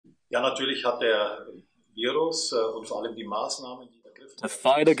Ja, natürlich hat der Virus und vor allem die Maßnahmen, die ergriffen To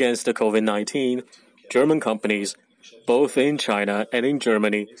fight against the COVID-19, German companies, both in China and in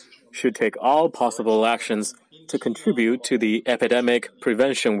Germany, should take all possible actions to contribute to the epidemic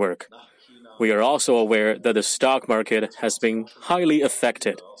prevention work. We are also aware that the stock market has been highly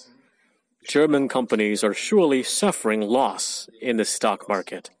affected. German companies are surely suffering loss in the stock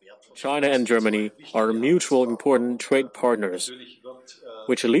market. China and Germany are mutual important trade partners,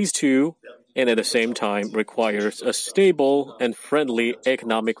 which leads to, and at the same time requires, a stable and friendly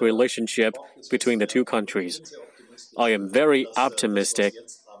economic relationship between the two countries. I am very optimistic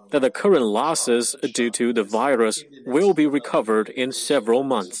that the current losses due to the virus will be recovered in several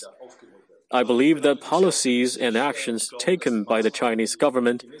months. I believe that policies and actions taken by the Chinese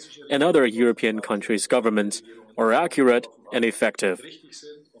government and other European countries' governments are accurate and effective.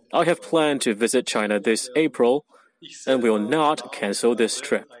 I have planned to visit China this April and will not cancel this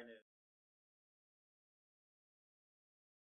trip.